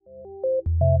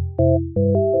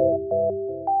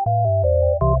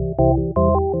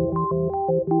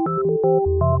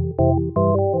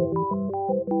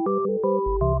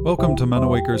Welcome to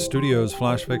Manawaker Studios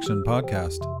Flash Fiction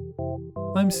Podcast.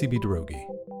 I'm CB Derogi.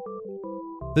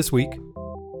 This week,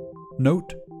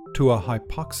 Note to a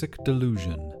Hypoxic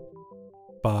Delusion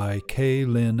by K.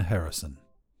 Lynn Harrison.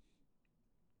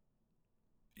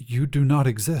 You do not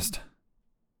exist.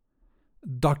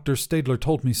 Dr. Stadler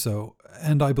told me so,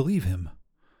 and I believe him.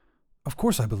 Of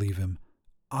course I believe him.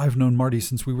 I've known Marty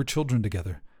since we were children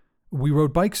together. We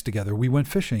rode bikes together, we went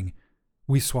fishing.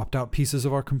 We swapped out pieces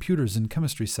of our computers in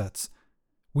chemistry sets.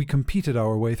 We competed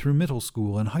our way through middle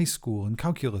school and high school in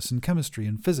calculus and chemistry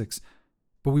and physics,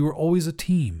 but we were always a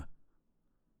team.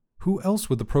 Who else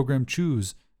would the program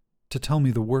choose to tell me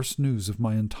the worst news of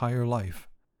my entire life?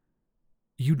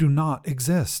 You do not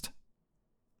exist.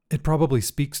 It probably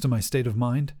speaks to my state of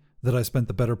mind that I spent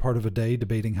the better part of a day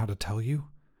debating how to tell you.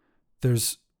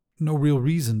 There's no real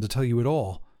reason to tell you at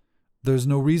all. There's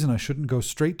no reason I shouldn't go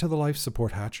straight to the life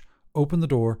support hatch, open the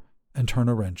door, and turn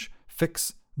a wrench,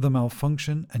 fix the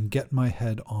malfunction, and get my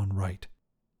head on right.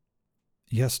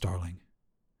 Yes, darling.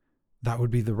 That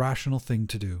would be the rational thing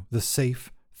to do, the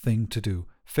safe thing to do.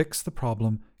 Fix the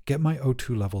problem, get my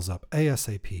O2 levels up,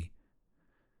 ASAP.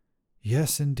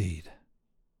 Yes, indeed.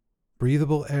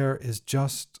 Breathable air is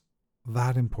just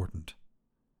that important.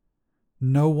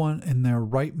 No one in their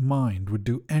right mind would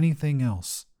do anything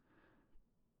else.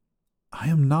 I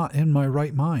am not in my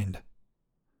right mind.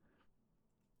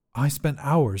 I spent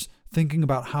hours thinking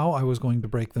about how I was going to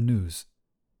break the news.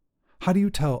 How do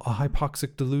you tell a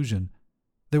hypoxic delusion?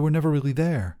 They were never really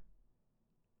there.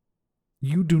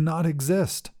 You do not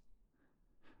exist.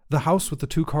 The house with the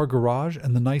 2-car garage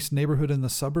and the nice neighborhood in the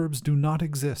suburbs do not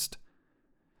exist.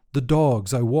 The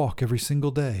dogs I walk every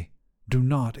single day do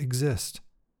not exist.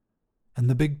 And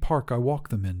the big park I walk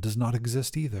them in does not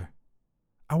exist either.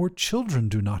 Our children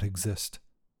do not exist.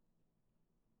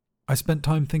 I spent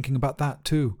time thinking about that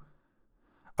too.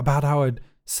 About how I'd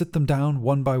sit them down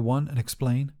one by one and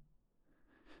explain.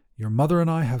 Your mother and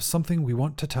I have something we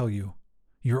want to tell you.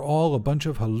 You're all a bunch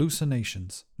of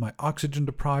hallucinations, my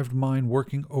oxygen-deprived mind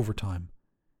working overtime.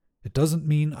 It doesn't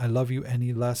mean I love you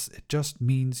any less, it just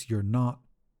means you're not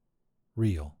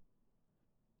real.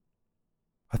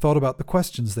 I thought about the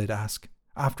questions they'd ask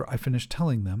after I finished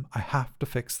telling them I have to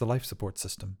fix the life support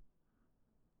system.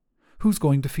 Who's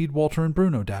going to feed Walter and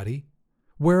Bruno, Daddy?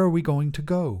 Where are we going to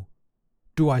go?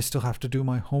 Do I still have to do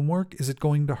my homework? Is it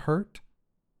going to hurt?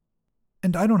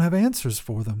 And I don't have answers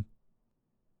for them.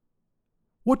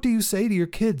 What do you say to your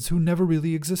kids who never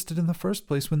really existed in the first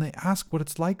place when they ask what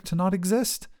it's like to not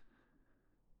exist?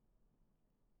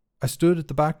 I stood at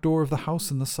the back door of the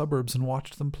house in the suburbs and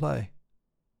watched them play.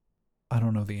 I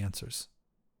don't know the answers.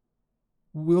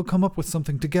 We'll come up with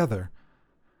something together.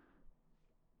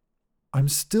 I'm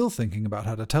still thinking about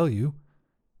how to tell you.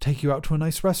 Take you out to a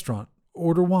nice restaurant,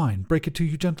 order wine, break it to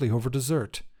you gently over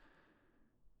dessert.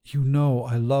 You know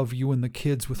I love you and the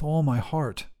kids with all my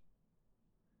heart.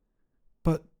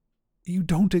 But you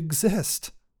don't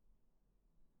exist.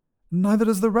 Neither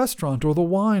does the restaurant or the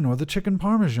wine or the chicken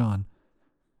parmesan.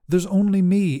 There's only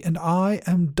me, and I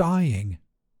am dying.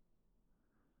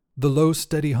 The low,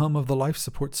 steady hum of the life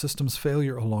support system's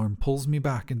failure alarm pulls me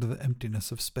back into the emptiness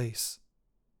of space.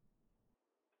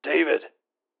 David.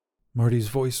 Marty's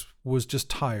voice was just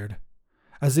tired,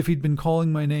 as if he'd been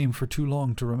calling my name for too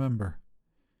long to remember.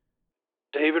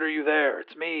 David, are you there?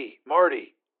 It's me,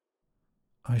 Marty.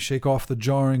 I shake off the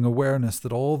jarring awareness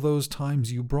that all those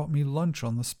times you brought me lunch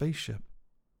on the spaceship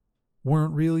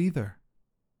weren't real either.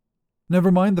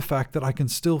 Never mind the fact that I can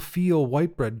still feel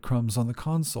white breadcrumbs on the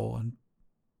console and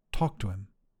talk to him.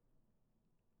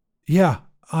 Yeah,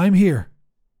 I'm here.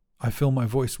 I fill my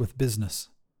voice with business.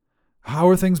 How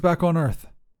are things back on Earth?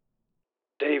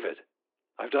 David,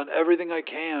 I've done everything I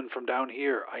can from down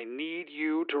here. I need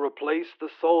you to replace the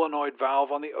solenoid valve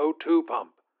on the O2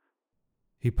 pump.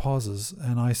 He pauses,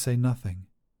 and I say nothing.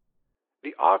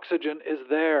 The oxygen is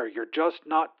there. You're just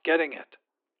not getting it.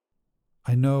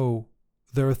 I know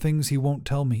there are things he won't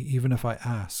tell me even if I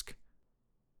ask.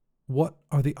 What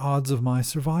are the odds of my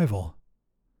survival?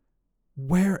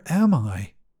 Where am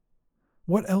I?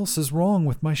 What else is wrong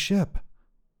with my ship?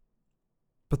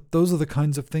 But those are the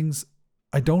kinds of things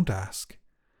I don't ask.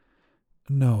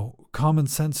 No, common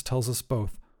sense tells us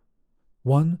both.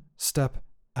 One step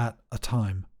at a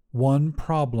time. One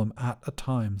problem at a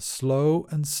time. Slow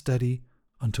and steady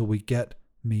until we get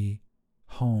me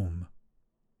home.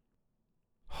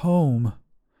 Home.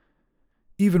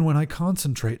 Even when I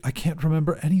concentrate, I can't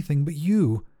remember anything but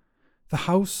you. The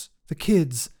house, the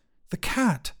kids, the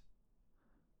cat.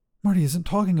 Marty isn't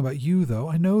talking about you, though.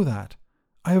 I know that.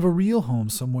 I have a real home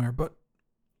somewhere, but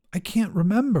I can't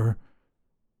remember.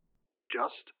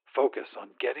 Just focus on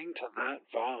getting to that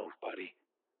valve, buddy.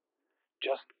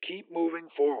 Just keep moving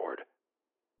forward.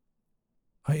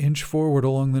 I inch forward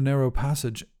along the narrow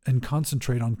passage and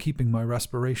concentrate on keeping my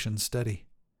respiration steady.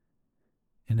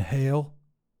 Inhale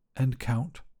and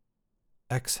count.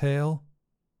 Exhale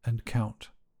and count.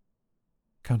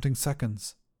 Counting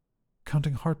seconds.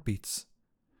 Counting heartbeats.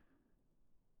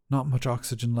 Not much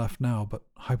oxygen left now, but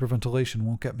hyperventilation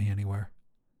won't get me anywhere.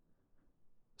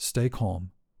 Stay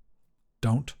calm.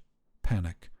 Don't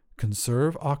panic.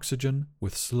 Conserve oxygen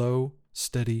with slow,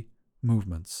 steady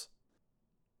movements.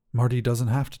 Marty doesn't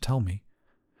have to tell me.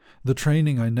 The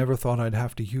training I never thought I'd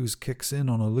have to use kicks in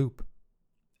on a loop.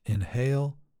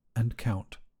 Inhale and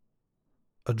count.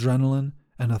 Adrenaline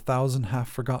and 1,000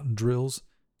 half-forgotten drills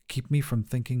keep me from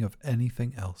thinking of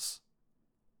anything else.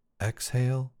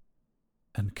 Exhale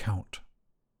and count.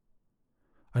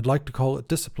 I'd like to call it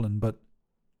discipline, but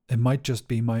it might just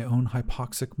be my own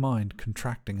hypoxic mind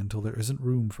contracting until there isn't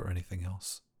room for anything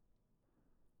else.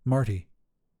 Marty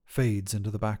fades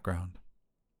into the background.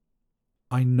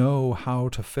 I know how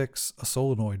to fix a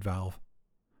solenoid valve.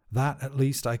 That, at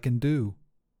least, I can do.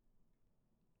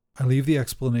 I leave the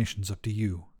explanations up to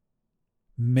you.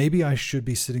 Maybe I should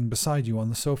be sitting beside you on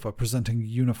the sofa, presenting a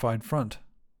unified front.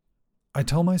 I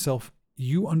tell myself,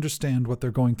 you understand what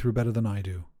they're going through better than I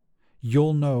do.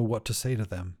 You'll know what to say to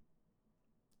them.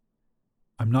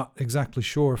 I'm not exactly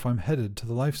sure if I'm headed to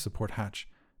the life support hatch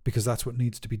because that's what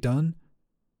needs to be done,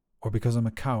 or because I'm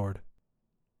a coward.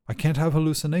 I can't have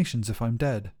hallucinations if I'm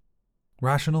dead.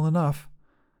 Rational enough.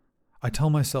 I tell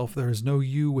myself there is no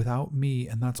you without me,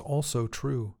 and that's also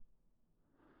true.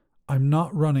 I'm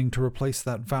not running to replace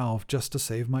that valve just to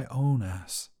save my own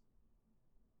ass.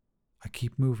 I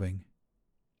keep moving.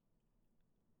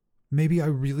 Maybe I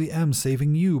really am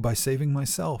saving you by saving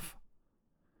myself.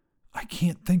 I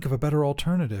can't think of a better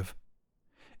alternative.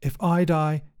 If I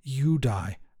die, you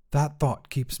die. That thought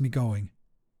keeps me going.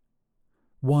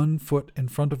 One foot in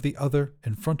front of the other,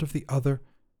 in front of the other,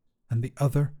 and the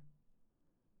other.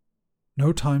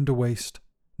 No time to waste,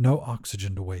 no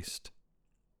oxygen to waste.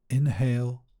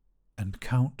 Inhale and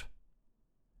count.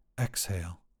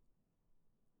 Exhale.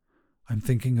 I'm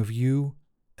thinking of you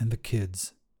and the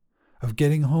kids, of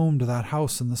getting home to that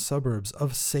house in the suburbs,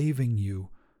 of saving you.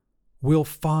 We'll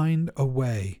find a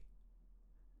way.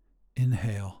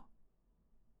 Inhale.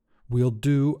 We'll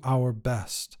do our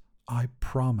best. I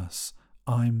promise.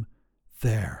 I'm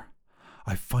there.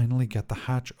 I finally get the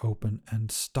hatch open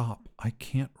and stop. I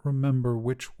can't remember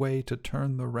which way to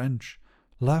turn the wrench,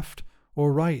 left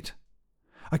or right.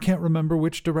 I can't remember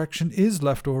which direction is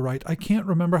left or right. I can't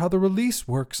remember how the release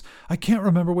works. I can't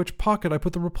remember which pocket I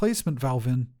put the replacement valve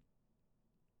in.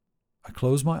 I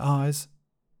close my eyes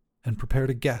and prepare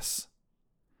to guess.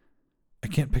 I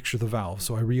can't picture the valve,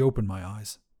 so I reopen my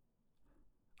eyes.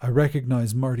 I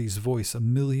recognize Marty's voice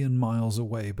 1,000,000 miles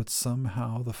away, but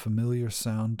somehow the familiar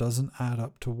sound doesn't add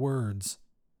up to words.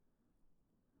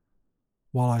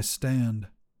 While I stand,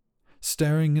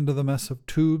 staring into the mess of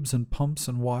tubes and pumps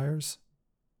and wires,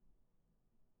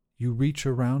 you reach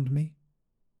around me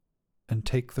and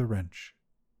take the wrench.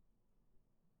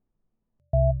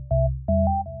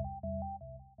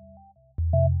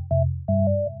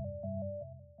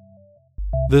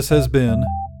 This has been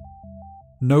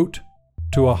Note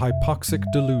to a Hypoxic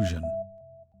Delusion,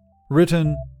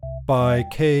 written by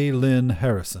K. Lynn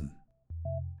Harrison,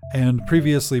 and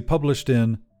previously published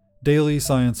in Daily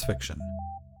Science Fiction.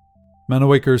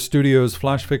 Manawaker Studios'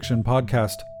 Flash Fiction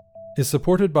podcast is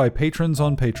supported by patrons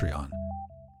on Patreon.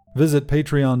 Visit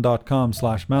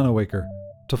patreon.com/Manawaker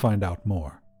to find out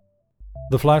more.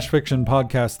 The Flash Fiction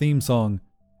podcast theme song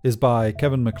is by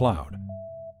Kevin MacLeod.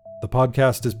 The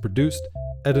podcast is produced,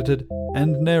 edited,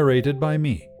 and narrated by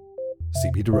me,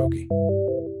 CB Derogi.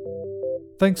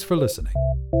 Thanks for listening.